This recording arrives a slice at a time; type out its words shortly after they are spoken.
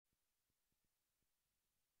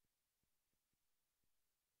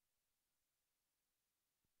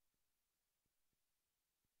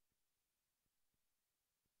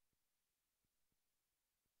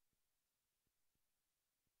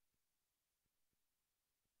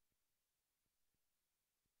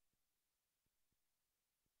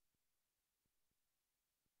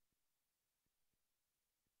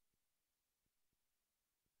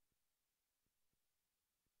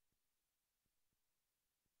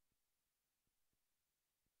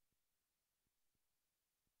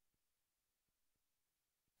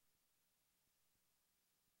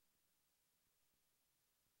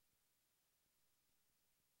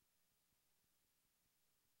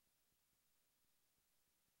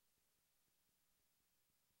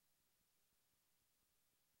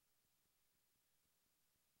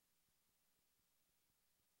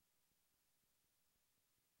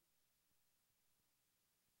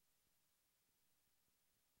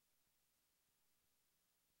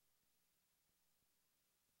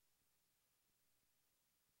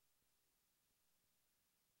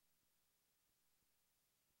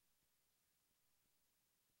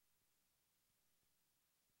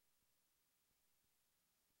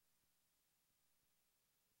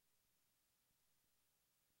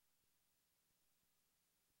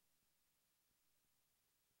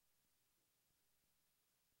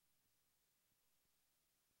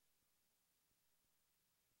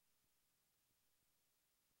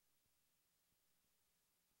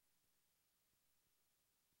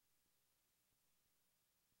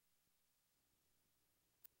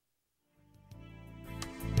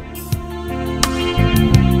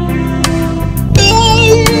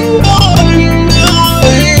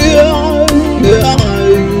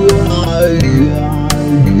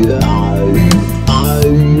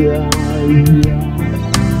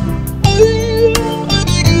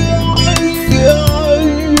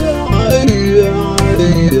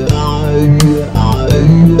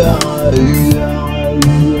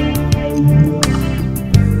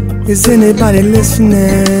Is anybody listening?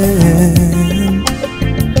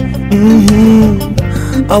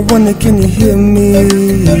 I wonder, can you hear me?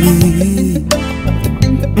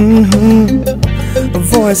 A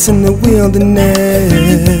voice in the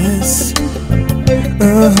wilderness.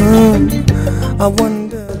 I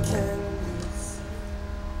wonder, can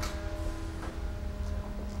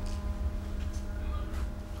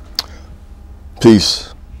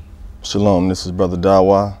Peace. Shalom. This is Brother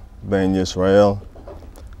Dawa, Ben Yisrael.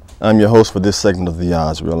 I'm your host for this segment of the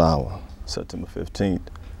Yah's Real Hour, September 15th,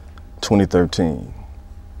 2013.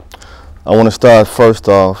 I want to start first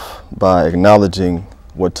off by acknowledging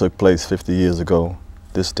what took place 50 years ago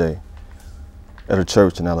this day at a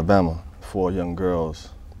church in Alabama. 4 young girls,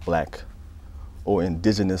 black or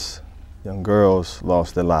indigenous young girls,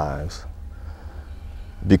 lost their lives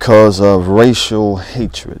because of racial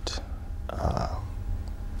hatred.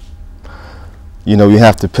 You know, we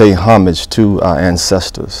have to pay homage to our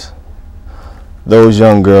ancestors. Those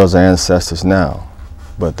young girls are ancestors now,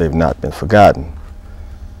 but they've not been forgotten.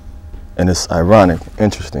 And it's ironic,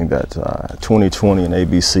 interesting that 2020 and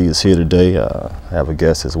ABC is here today. I have a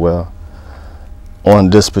guest as well. On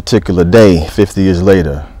this particular day, 50 years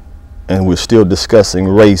later, and we're still discussing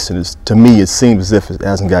race, and to me it seems as if it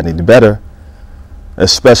hasn't gotten any better,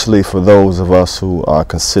 especially for those of us who are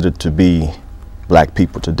considered to be black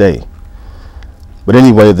people today. But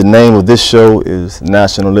anyway, the name of this show is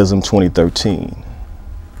Nationalism 2013.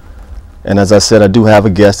 And as I said, I do have a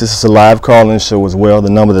guest. This is a live call-in show as well.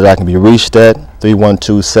 The number that I can be reached at,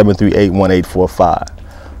 312-738-1845.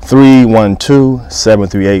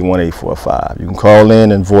 312-738-1845. You can call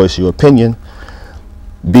in and voice your opinion,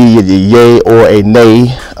 be it a yay or a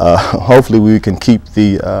nay. Hopefully we can keep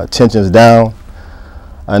the tensions down.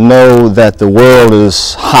 I know that the world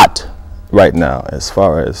is hot right now as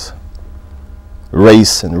far as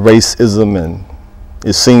race and racism, and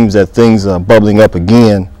it seems that things are bubbling up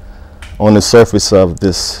again on the surface of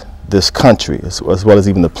this country as well as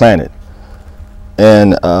even the planet.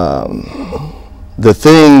 And the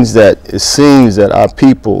things that it seems that our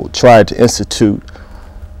people tried to institute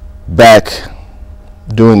back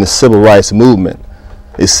during the civil rights movement,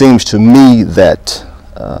 it seems to me that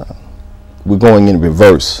we're going in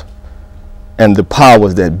reverse, and the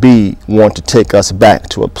powers that be want to take us back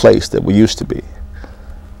to a place that we used to be,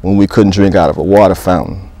 when we couldn't drink out of a water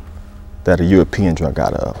fountain that a European drank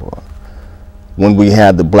out of, or when we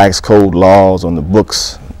had the Blacks Code laws on the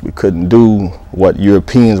books, we couldn't do what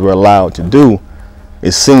Europeans were allowed to do.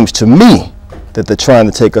 It seems to me that they're trying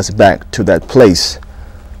to take us back to that place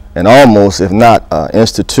and almost, if not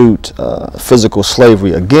institute physical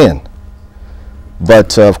slavery again.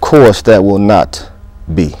 But of course that will not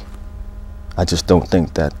be. I just don't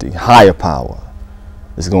think that the higher power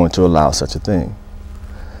is going to allow such a thing.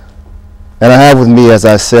 And I have with me, as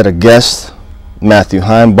I said, a guest, Matthew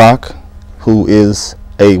Heimbach, who is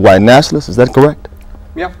a white nationalist. Is that correct?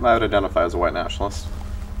 Yeah, I would identify as a white nationalist.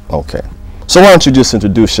 Okay. So why don't you just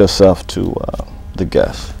introduce yourself to the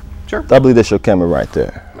guest? Sure. I believe that's your camera right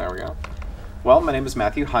there. There we go. Well, my name is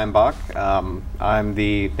Matthew Heimbach. I'm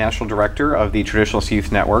the National Director of the Traditionalist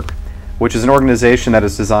Youth Network, which is an organization that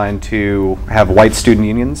is designed to have white student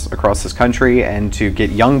unions across this country and to get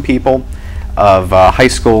young people of high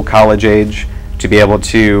school, college age to be able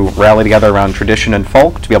to rally together around tradition and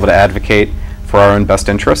folk, to be able to advocate for our own best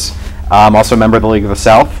interests. I'm also a member of the League of the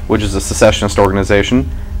South, which is a secessionist organization,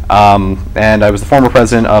 and I was the former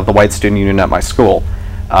president of the White Student Union at my school.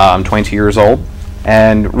 I'm 22 years old,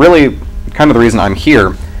 and really kind of the reason I'm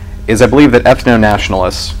here is I believe that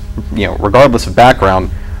ethno-nationalists, regardless of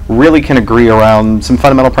background, really can agree around some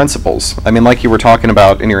fundamental principles. I mean, like you were talking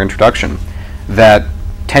about in your introduction, that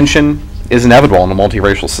tension is inevitable in a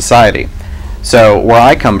multiracial society. So where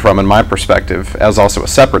I come from, in my perspective, as also a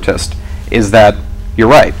separatist, is that you're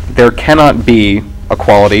right, there cannot be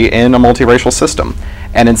equality in a multiracial system.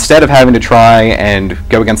 And instead of having to try and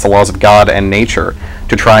go against the laws of God and nature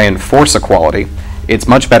to try and force equality, it's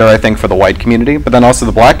much better, I think, for the white community, but then also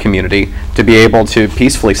the black community, to be able to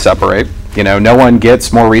peacefully separate. No one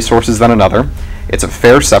gets more resources than another. It's a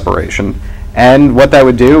fair separation. And what that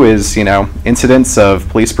would do is, incidents of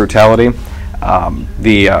police brutality,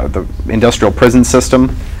 the industrial prison system,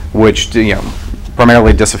 which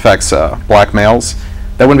primarily disaffects black males,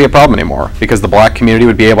 that wouldn't be a problem anymore, because the black community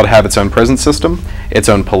would be able to have its own prison system, its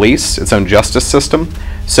own police, its own justice system.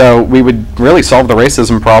 So we would really solve the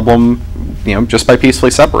racism problem, just by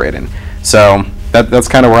peacefully separating. So that's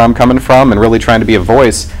kind of where I'm coming from, and really trying to be a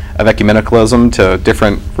voice of ecumenicalism to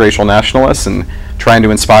different racial nationalists, and trying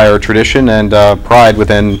to inspire tradition and pride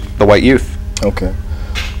within the white youth. Okay.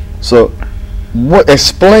 So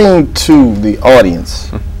explain to the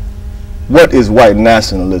audience What is white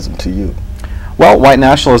nationalism to you? Well, white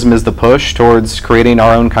nationalism is the push towards creating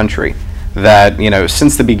our own country. That,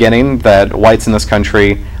 since the beginning, that whites in this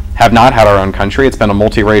country have not had our own country. It's been a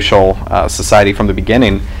multiracial society from the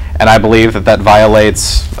beginning, and I believe that that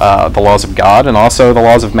violates the laws of God and also the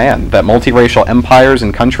laws of man. That multiracial empires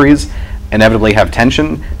and countries inevitably have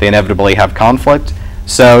tension, they inevitably have conflict.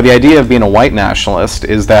 So the idea of being a white nationalist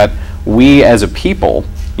is that we as a people,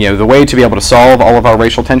 the way to be able to solve all of our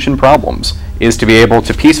racial tension problems is to be able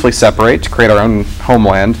to peacefully separate, to create our own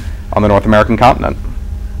homeland on the North American continent.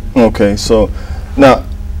 Okay, so now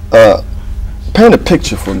paint a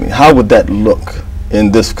picture for me. How would that look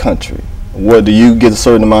in this country? Where do you get a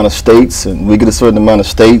certain amount of states and we get a certain amount of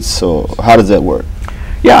states, or how does that work?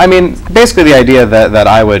 Yeah, I mean, basically the idea that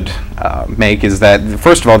I would make is that,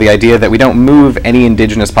 first of all, the idea that we don't move any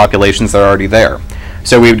indigenous populations that are already there.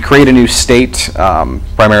 So we would create a new state,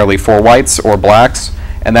 primarily for whites or blacks,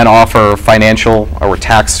 and then offer financial or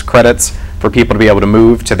tax credits for people to be able to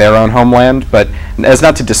move to their own homeland, but as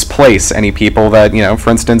not to displace any people that, for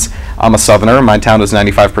instance, I'm a Southerner, my town is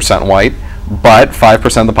 95% white, but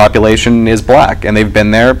 5% of the population is black, and they've been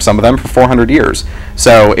there, some of them, for 400 years.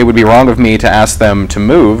 So it would be wrong of me to ask them to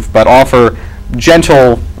move, but offer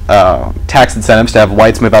gentle tax incentives to have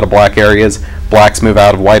whites move out of black areas, blacks move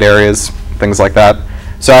out of white areas, things like that.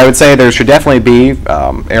 So I would say there should definitely be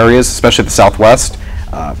areas, especially the Southwest,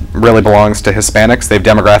 really belongs to Hispanics. They've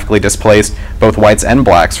demographically displaced both whites and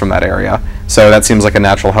blacks from that area, so that seems like a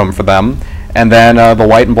natural home for them. And then the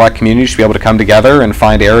white and black community should be able to come together and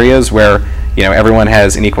find areas where everyone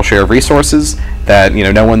has an equal share of resources, that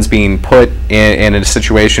no one's being put in a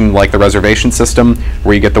situation like the reservation system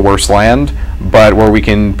where you get the worst land, but where we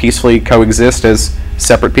can peacefully coexist as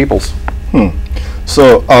separate peoples.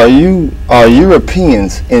 So are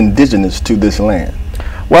Europeans indigenous to this land?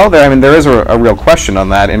 Well, there is a real question on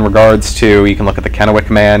that in regards to, you can look at the Kennewick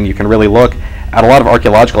Man, you can really look at a lot of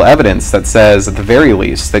archaeological evidence that says, at the very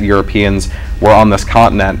least, that Europeans were on this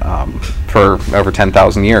continent for over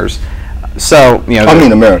 10,000 years. So, I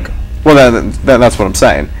mean America. Well, that's what I'm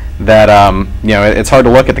saying. That, it's hard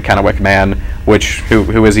to look at the Kennewick Man,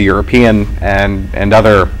 who is a European, and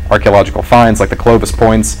other archaeological finds like the Clovis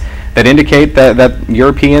points that indicate that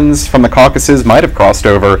Europeans from the Caucasus might have crossed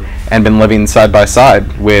over and been living side by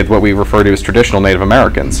side with what we refer to as traditional Native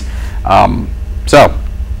Americans.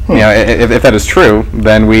 If that is true,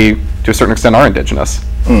 then we, to a certain extent, are indigenous.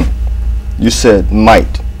 You said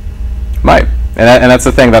might. Might. And that's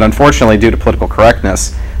the thing, that unfortunately, due to political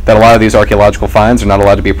correctness, that a lot of these archaeological finds are not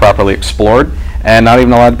allowed to be properly explored and not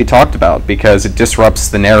even allowed to be talked about, because it disrupts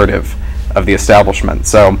the narrative of the establishment.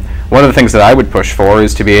 So one of the things that I would push for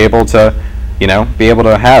is to be able to,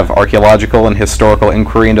 have archaeological and historical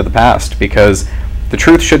inquiry into the past, because the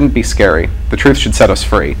truth shouldn't be scary. The truth should set us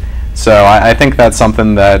free. So I think that's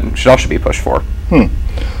something that should be pushed for.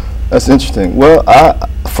 That's interesting. Well,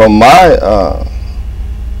 from my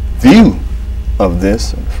view of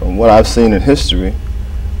this, from what I've seen in history,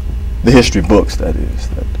 the history books, that is,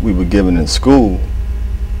 that we were given in school,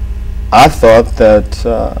 I thought that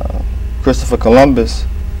Christopher Columbus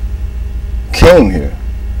came here,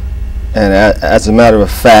 and as a matter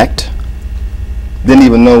of fact, didn't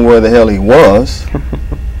even know where the hell he was.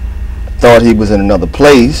 Thought he was in another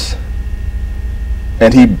place,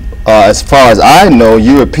 and he, as far as I know,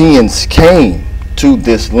 Europeans came to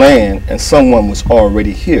this land, and someone was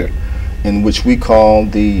already here, in which we call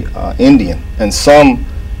the Indian. And some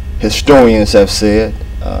historians have said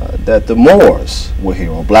that the Moors were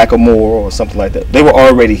here, or Black or Moor, or something like that. They were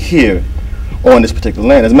already here on this particular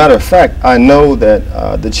land. As a matter of fact, I know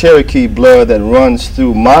that the Cherokee blood that runs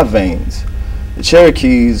through my veins, the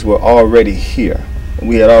Cherokees were already here.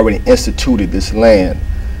 We had already instituted this land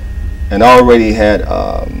and already had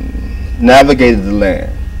navigated the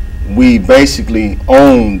land. We basically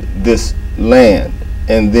owned this land,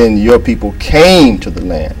 and then your people came to the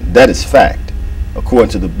land. That is fact,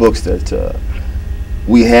 according to the books that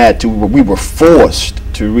we were forced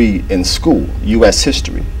to read in school. U.S.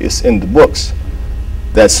 history, it's in the books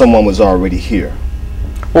that someone was already here.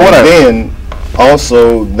 Well, and then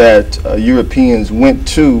also that Europeans went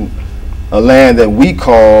to a land that we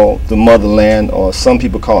call the motherland, or some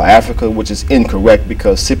people call Africa, which is incorrect,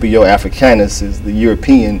 because Scipio Africanus is the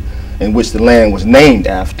European in which the land was named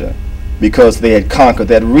after, because they had conquered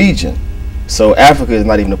that region. So Africa is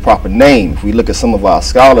not even a proper name. If we look at some of our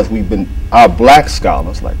scholars, our black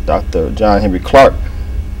scholars, like Dr. John Henry Clark,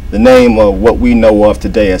 the name of what we know of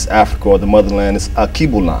today as Africa or the motherland is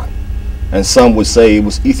Akibulan. And some would say it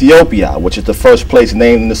was Ethiopia, which is the first place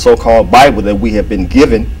named in the so-called Bible that we have been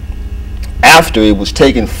given after it was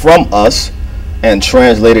taken from us and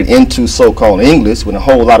translated into so-called English when a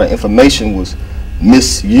whole lot of information was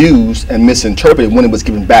misused and misinterpreted when it was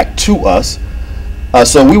given back to us.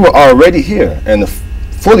 So we were already here and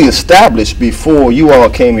fully established before you all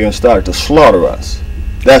came here and started to slaughter us.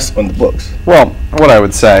 That's on the books. Well, what I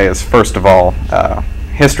would say is, first of all,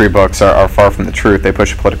 history books are far from the truth. They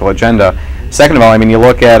push a political agenda. Second of all, I mean, you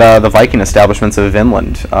look at the Viking establishments of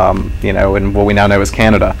Vinland, you know, in what we now know as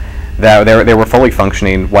Canada. That they were fully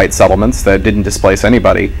functioning white settlements that didn't displace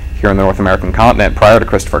anybody here on the North American continent prior to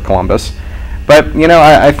Christopher Columbus. But, you know,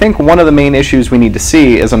 I think one of the main issues we need to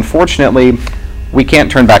see is, unfortunately, we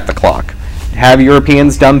can't turn back the clock. Have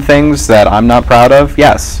Europeans done things that I'm not proud of?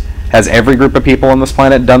 Yes. Has every group of people on this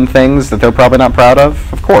planet done things that they're probably not proud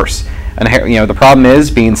of? Of course. And, you know, the problem is,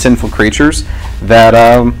 being sinful creatures, that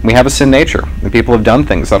we have a sin nature. And people have done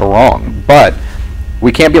things that are wrong. But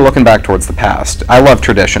we can't be looking back towards the past. I love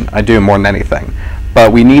tradition. I do, more than anything.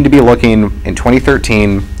 But we need to be looking in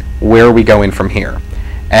 2013, where are we going from here?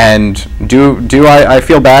 And do I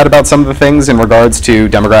feel bad about some of the things in regards to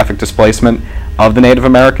demographic displacement of the Native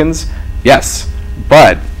Americans? Yes.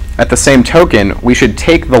 But at the same token, we should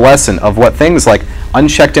take the lesson of what things like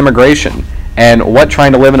unchecked immigration and what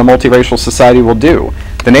trying to live in a multiracial society will do.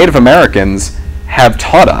 The Native Americans have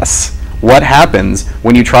taught us what happens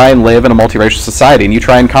when you try and live in a multiracial society and you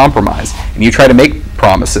try and compromise and you try to make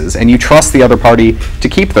promises and you trust the other party to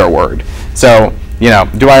keep their word. So, you know,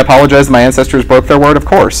 do I apologize that my ancestors broke their word? Of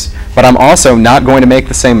course. But I'm also not going to make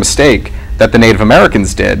the same mistake that the Native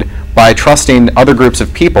Americans did by trusting other groups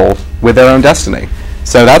of people with their own destiny.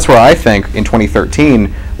 So that's where I think in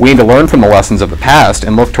 2013 we need to learn from the lessons of the past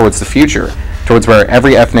and look towards the future, towards where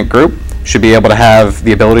every ethnic group should be able to have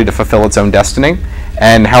the ability to fulfill its own destiny.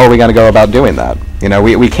 And how are we going to go about doing that? You know,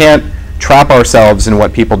 we can't trap ourselves in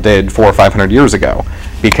what people did 400 or 500 years ago,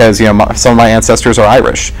 because, you know, some of my ancestors are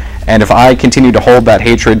Irish. And if I continue to hold that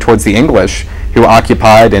hatred towards the English, who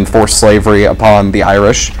occupied and forced slavery upon the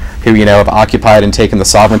Irish, who, you know, have occupied and taken the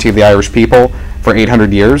sovereignty of the Irish people for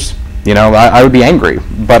 800 years, you know, I would be angry.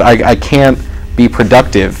 But I can't be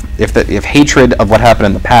productive if hatred of what happened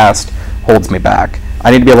in the past holds me back. I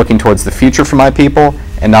need to be looking towards the future for my people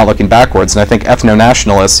and not looking backwards. And I think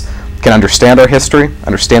ethno-nationalists can understand our history,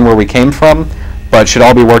 understand where we came from, but should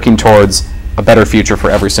all be working towards a better future for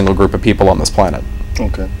every single group of people on this planet.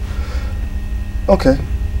 Okay. Okay.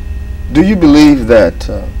 Do you believe that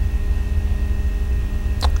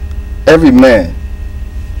every man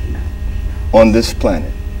on this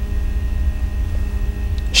planet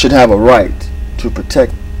should have a right to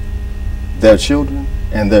protect their children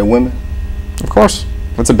and their women? Of course.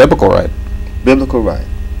 That's a biblical right. Biblical right.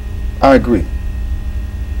 I agree.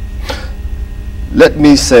 Let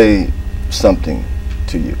me say something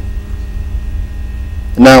to you.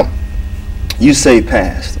 Now, you say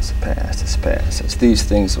past, it's past, it's past. It's these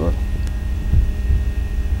things were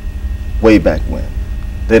way back when.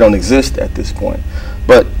 They don't exist at this point.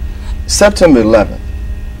 But September 11th,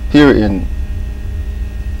 here in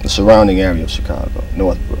the surrounding area of Chicago,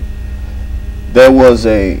 Northbrook, there was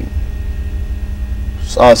a,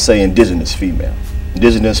 I'll say, indigenous female.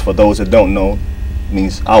 Indigenous, for those that don't know,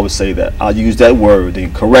 means, I would say that I'll use that word, the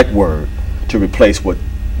correct word, to replace what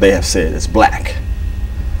they have said as black.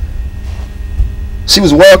 She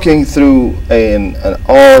was walking through an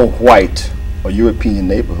all-white or European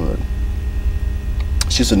neighborhood.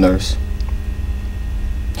 She's a nurse.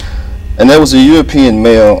 And there was a European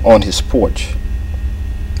male on his porch,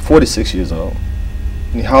 46 years old.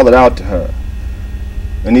 And he hollered out to her.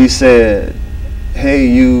 And he said, "Hey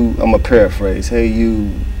you," I'm going to paraphrase, "Hey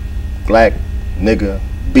you black nigga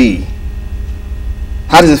B,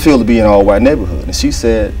 how does it feel to be in an all-white neighborhood?" And she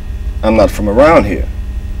said, "I'm not from around here."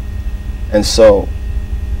 And so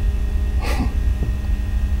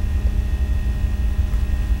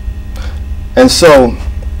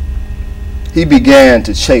he began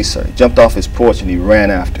to chase her. He jumped off his porch and he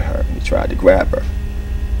ran after her and he tried to grab her.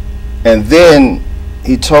 And then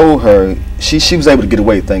he told her, she was able to get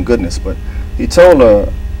away, thank goodness, but he told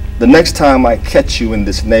her, "The next time I catch you in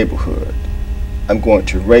this neighborhood, I'm going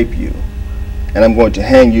to rape you and I'm going to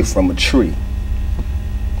hang you from a tree."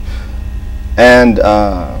 And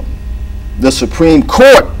the Supreme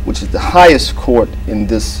Court, which is the highest court in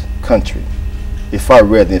this country, if I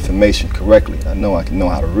read the information correctly, I know I can know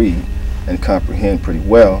how to read and comprehend pretty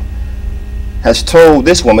well, has told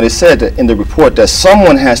this woman, it said that in the report that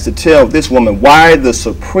someone has to tell this woman why the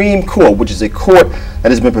Supreme Court, which is a court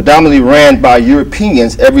that has been predominantly ran by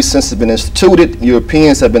Europeans ever since it's been instituted,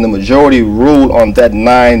 Europeans have been the majority rule on that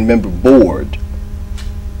 9-member board.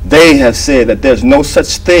 They have said that there's no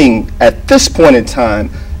such thing at this point in time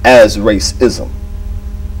as racism.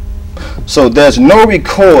 So there's no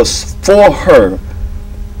recourse for her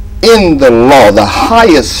in the law, the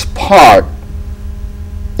highest part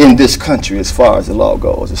in this country as far as the law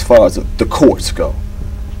goes, as far as the courts go.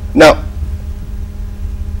 Now,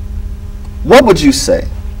 what would you say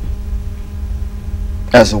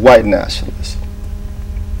as a white nationalist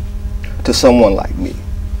to someone like me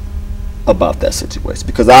about that situation?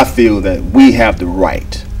 Because I feel that we have the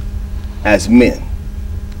right as men,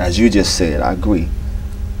 as you just said, I agree,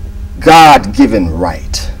 God-given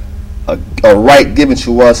right, a right given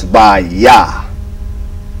to us by Yah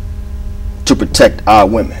to protect our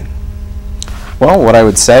women. Well, what I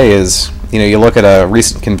would say is, you look at a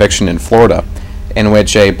recent conviction in Florida in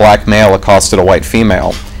which a black male accosted a white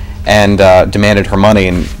female and demanded her money,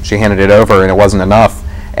 and she handed it over and it wasn't enough,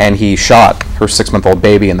 and he shot her 6-month-old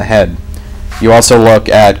baby in the head. You also look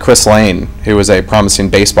at Chris Lane, who was a promising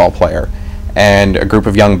baseball player, and a group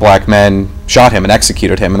of young black men shot him and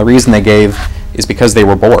executed him, and the reason they gave is because they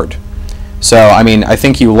were bored. So, I mean, I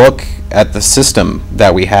think you look at the system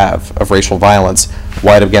that we have of racial violence,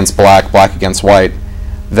 white against black, black against white,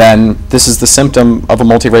 then this is the symptom of a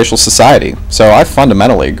multiracial society. So I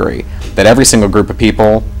fundamentally agree that every single group of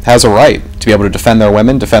people has a right to be able to defend their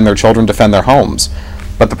women, defend their children, defend their homes.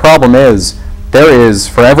 But the problem is, there is,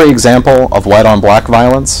 for every example of white on black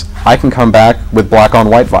violence, I can come back with black on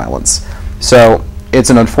white violence. So it's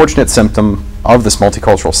an unfortunate symptom of this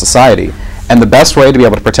multicultural society. And the best way to be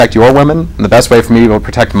able to protect your women, and the best way for me to be able to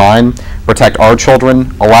protect mine, protect our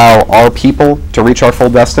children, allow our people to reach our full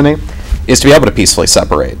destiny, is to be able to peacefully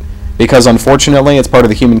separate. Because unfortunately, it's part of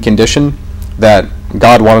the human condition that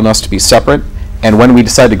God wanted us to be separate, and when we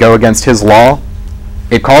decide to go against His law,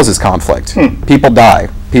 it causes conflict. People die.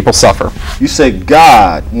 People suffer. You say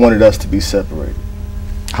God wanted us to be separated.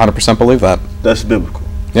 100% believe that. That's biblical.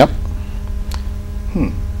 Yep.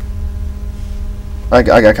 I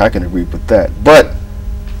can agree with that, but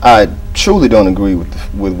I truly don't agree with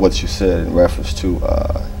what you said in reference to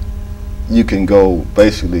you can go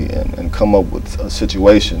basically and come up with a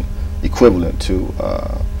situation equivalent to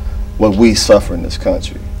what we suffer in this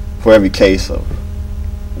country. For every case of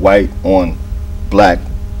white on black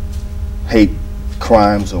hate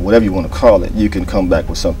crimes or whatever you want to call it, you can come back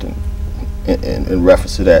with something in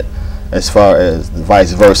reference to that. As far as the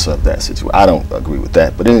vice versa of that situation, I don't agree with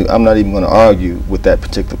that. But anyway, I'm not even going to argue with that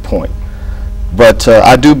particular point. But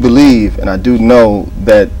I do believe, and I do know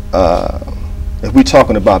that if we're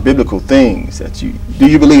talking about biblical things, that do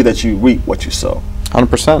you believe that you reap what you sow?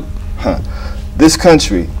 100%. This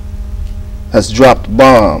country has dropped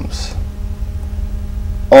bombs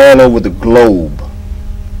all over the globe.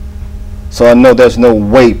 So I know there's no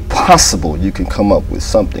way possible you can come up with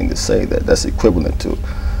something to say that that's equivalent to,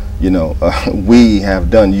 we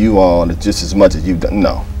have done you all just as much as you've done.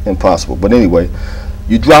 No, impossible. But anyway,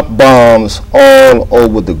 you drop bombs all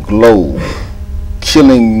over the globe,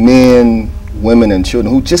 killing men, women, and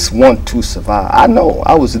children who just want to survive. I know.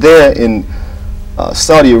 I was there in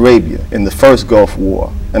Saudi Arabia in the first Gulf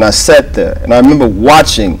War, and I sat there, and I remember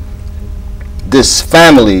watching this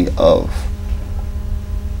family of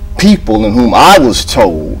people in whom I was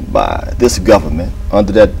told by this government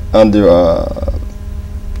under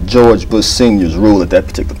George Bush Sr.'s rule at that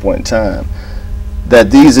particular point in time, that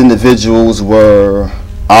these individuals were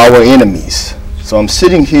our enemies. So I'm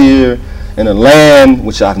sitting here in a land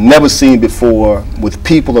which I've never seen before, with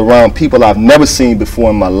people around people I've never seen before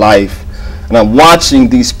in my life, and I'm watching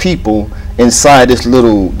these people inside this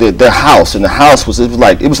their house, and the house was it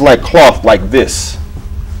was like cloth like this,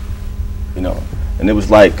 and it was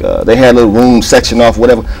like they had a little room section off,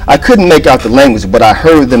 whatever. I couldn't make out the language, but I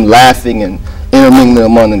heard them laughing and intermingling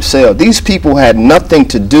among themselves. These people had nothing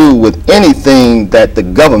to do with anything that the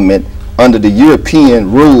government under the European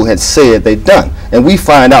rule had said they'd done. And we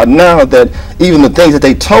find out now that even the things that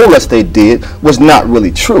they told us they did was not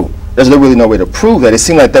really true. There's really no way to prove that. It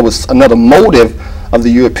seemed like there was another motive of the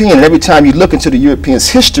European. And every time you look into the Europeans'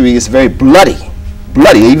 history, it's very bloody.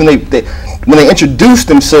 Bloody. Even when they introduce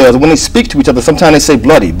themselves, when they speak to each other, sometimes they say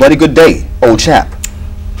bloody. Bloody good day, old chap.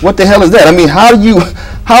 What the hell is that? I mean, how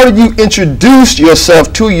do you introduce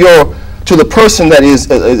yourself to the person that is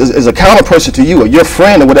a counter person to you, or your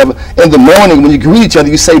friend or whatever? In the morning when you greet each other,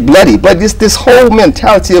 you say bloody. But this whole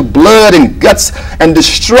mentality of blood and guts and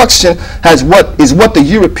destruction is what the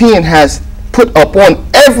European has put upon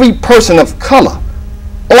every person of color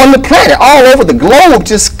on the planet, all over the globe,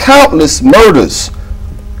 just countless murders.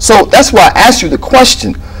 So that's why I asked you the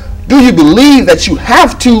question, do you believe that you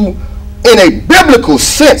have to, in a biblical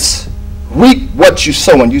sense, reap what you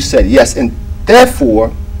sow? And you said yes, and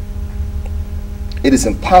therefore it is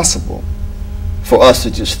impossible for us to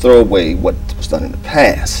just throw away what was done in the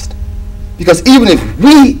past. Because even if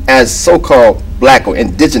we, as so-called black or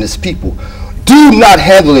indigenous people, do not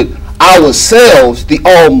handle it ourselves, the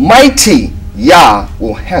Almighty Yah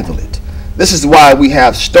will handle it. This is why we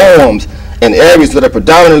have storms in areas that are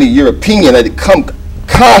predominantly European that come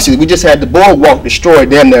constantly. We just had the boardwalk destroyed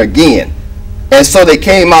damn near again. And so they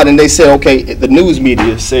came out and they said, okay, the news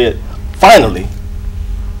media said, finally,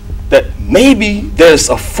 that maybe there's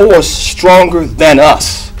a force stronger than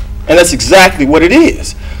us. And that's exactly what it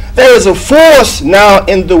is. There is a force now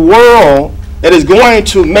in the world that is going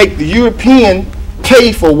to make the European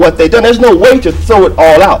pay for what they've done. There's no way to throw it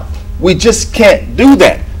all out. We just can't do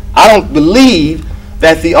that. I don't believe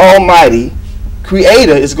that the Almighty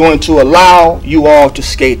Creator is going to allow you all to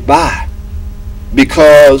skate by,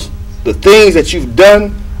 because the things that you've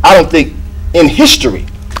done, I don't think in history,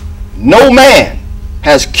 no man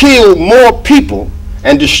has killed more people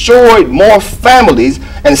and destroyed more families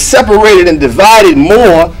and separated and divided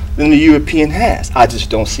more than the European has. I just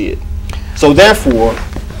don't see it. So therefore,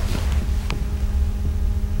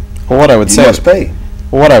 what I would say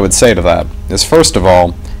to that is, first of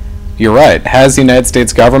all, you're right. Has the United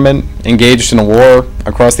States government engaged in a war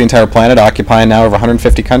across the entire planet, occupying now over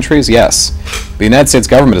 150 countries? Yes. The United States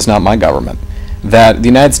government is not my government. That the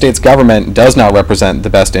United States government does not represent the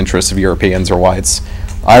best interests of Europeans or whites.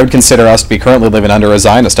 I would consider us to be currently living under a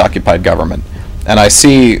Zionist-occupied government. And I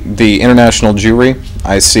see the international Jewry,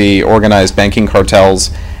 I see organized banking cartels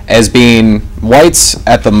as being whites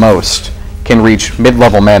at the most can reach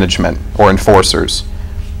mid-level management or enforcers.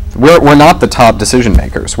 We're not the top decision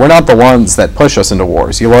makers. We're not the ones that push us into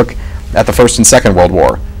wars. You look at the First and Second World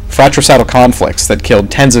War, fratricidal conflicts that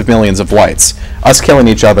killed tens of millions of whites, us killing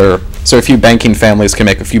each other so a few banking families can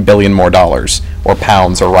make a few billion more dollars, or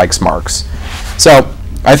pounds, or Reichsmarks. So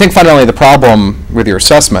I think fundamentally the problem with your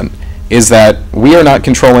assessment is that we are not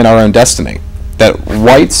controlling our own destiny, that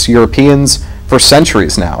whites, Europeans, for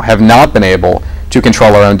centuries now have not been able to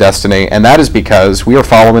control our own destiny, and that is because we are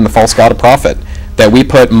following the false god of profit, that we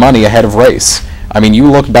put money ahead of race. I mean,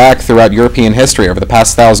 you look back throughout European history over the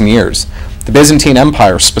past 1,000 years, the Byzantine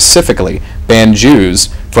Empire specifically banned Jews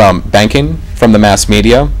from banking, from the mass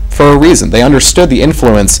media, for a reason. They understood the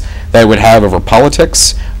influence that it would have over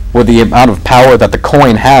politics, with the amount of power that the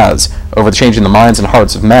coin has over changing the minds and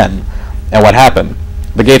hearts of men. And what happened?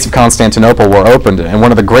 The gates of Constantinople were opened, and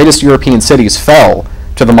one of the greatest European cities fell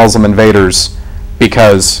to the Muslim invaders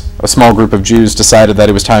because a small group of Jews decided that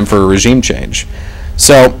it was time for a regime change.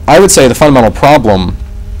 So I would say the fundamental problem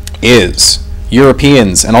is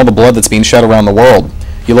Europeans and all the blood that's being shed around the world.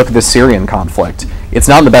 You look at the Syrian conflict. It's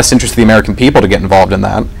not in the best interest of the American people to get involved in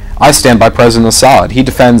that. I stand by President Assad. He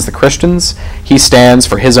defends the Christians. He stands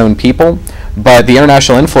for his own people. But the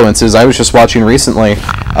international influences, I was just watching recently,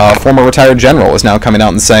 a former retired general is now coming out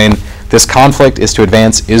and saying this conflict is to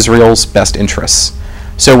advance Israel's best interests.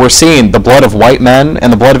 So we're seeing the blood of white men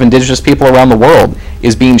and the blood of indigenous people around the world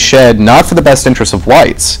is being shed not for the best interests of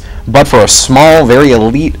whites, but for a small, very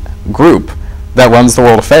elite group that runs the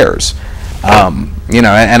world affairs. You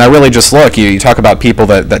know, and I really just look, you talk about people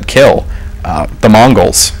that kill. The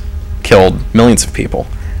Mongols killed millions of people.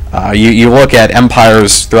 You look at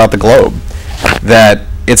empires throughout the globe, that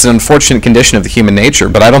it's an unfortunate condition of the human nature,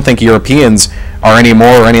 but I don't think Europeans are any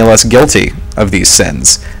more or any less guilty of these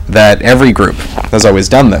sins, that every group has always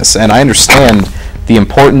done this. And I understand the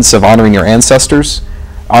importance of honoring your ancestors,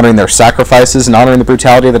 honoring their sacrifices, and honoring the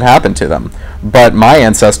brutality that happened to them. But my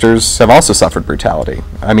ancestors have also suffered brutality.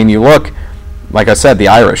 I mean, you look, like I said, the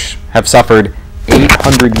Irish have suffered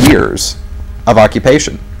 800 years of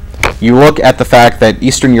occupation. You look at the fact that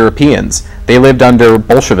Eastern Europeans, they lived under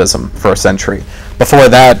Bolshevism for a century. Before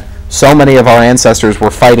that, so many of our ancestors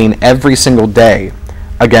were fighting every single day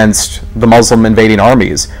against the Muslim invading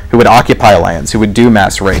armies who would occupy lands, who would do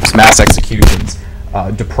mass rapes, mass executions,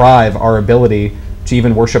 deprive our ability to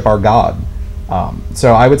even worship our God.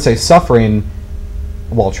 So I would say suffering,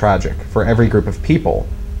 while tragic for every group of people,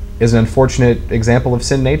 is an unfortunate example of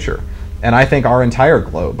sin nature. And I think our entire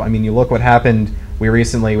globe, I mean, you look what happened, we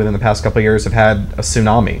recently, within the past couple of years, have had a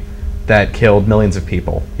tsunami that killed millions of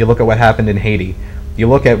people. You look at what happened in Haiti. You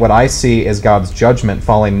look at what I see as God's judgment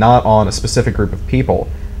falling not on a specific group of people,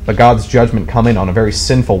 but God's judgment coming on a very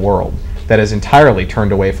sinful world that has entirely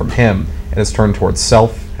turned away from Him and has turned towards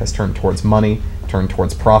self, has turned towards money, turned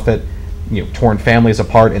towards profit, torn families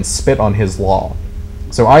apart and spit on His law.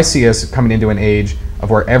 So I see us coming into an age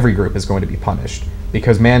of where every group is going to be punished,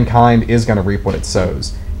 because mankind is going to reap what it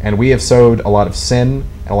sows. And we have sowed a lot of sin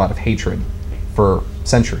and a lot of hatred for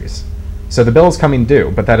centuries. So the bill is coming due,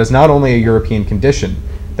 but that is not only a European condition,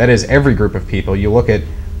 that is every group of people. You look at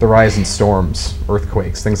the rise in storms,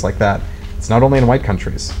 earthquakes, things like that. It's not only in white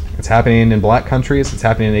countries. It's happening in black countries, it's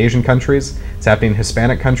happening in Asian countries, it's happening in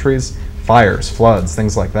Hispanic countries, fires, floods,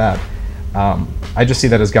 things like that. I just see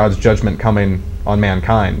that as God's judgment coming on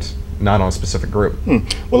mankind, not on a specific group.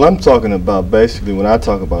 Well, I'm talking about, basically, when I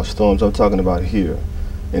talk about storms, I'm talking about here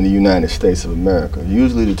in the United States of America.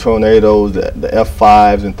 Usually the tornadoes, the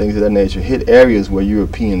F5s and things of that nature hit areas where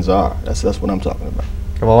Europeans are. That's what I'm talking about.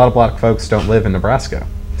 Well, a lot of black folks don't live in Nebraska.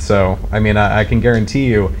 So, I mean, I can guarantee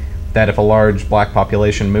you that if a large black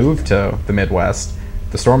population moved to the Midwest,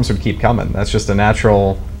 the storms would keep coming. That's just a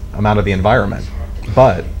natural amount of the environment.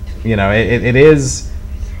 But, you know, it is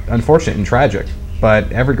unfortunate and tragic, but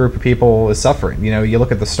every group of people is suffering. You know, you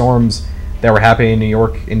look at the storms that were happening in New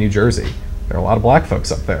York and New Jersey. There are a lot of black folks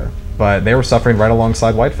up there, but they were suffering right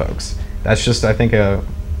alongside white folks. That's just, I think, a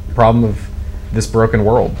problem of this broken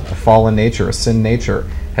world. A fallen nature, a sin nature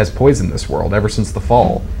has poisoned this world ever since the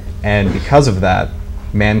fall. And because of that,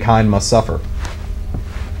 mankind must suffer.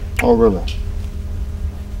 Oh, really?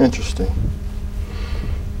 Interesting.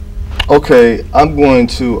 Okay, I'm going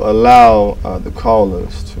to allow the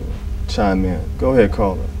callers to chime in. Go ahead,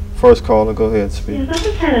 caller. First caller, go ahead, speak. Yes, I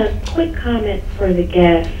just had a quick comment for the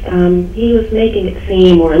guest. He was making it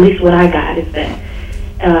seem, or at least what I got, is that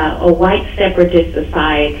a white separatist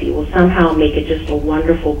society will somehow make it just a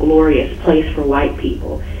wonderful, glorious place for white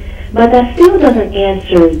people. But that still doesn't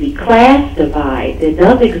answer the class divide that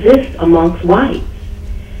does exist amongst whites.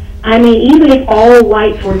 I mean, even if all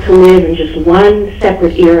whites were to live in just one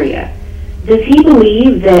separate area, does he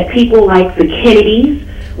believe that people like the Kennedys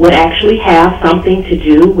would actually have something to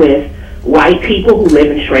do with white people who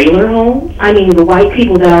live in trailer homes? I mean, the white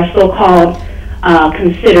people that are so-called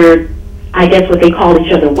considered, I guess what they call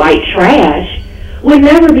each other, white trash, would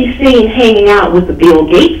never be seen hanging out with the Bill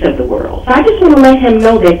Gates of the world. So I just want to let him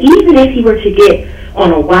know that even if he were to get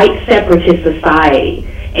on a white separatist society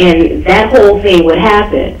and that whole thing would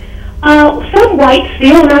happen, some whites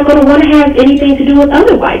still are not going to want to have anything to do with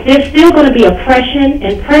other whites. There's still going to be oppression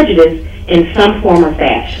and prejudice in some form or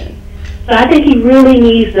fashion. So I think he really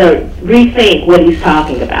needs to rethink what he's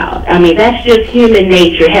talking about. I mean, that's just human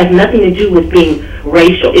nature. It has nothing to do with being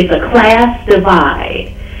racial. It's a class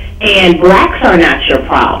divide. And blacks are not your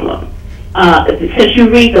problem. Since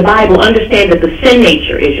you read the Bible, understand that the sin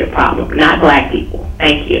nature is your problem, not black people.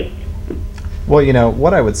 Thank you. Well, you know,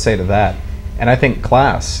 what I would say to that, and I think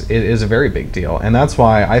class is a very big deal, and that's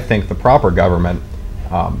why I think the proper government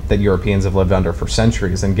that Europeans have lived under for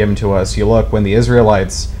centuries and given to us, you look, when the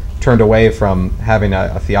Israelites turned away from having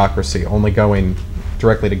a theocracy, only going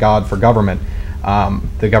directly to God for government,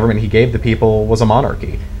 the government he gave the people was a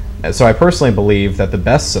monarchy. So I personally believe that the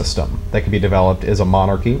best system that could be developed is a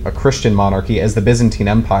monarchy, a Christian monarchy, as the Byzantine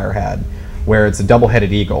Empire had, where it's a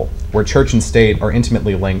double-headed eagle, where church and state are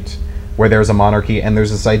intimately linked, where there's a monarchy, and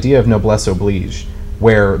there's this idea of noblesse oblige,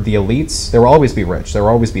 where the elites, there will always be rich, there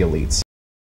will always be elites,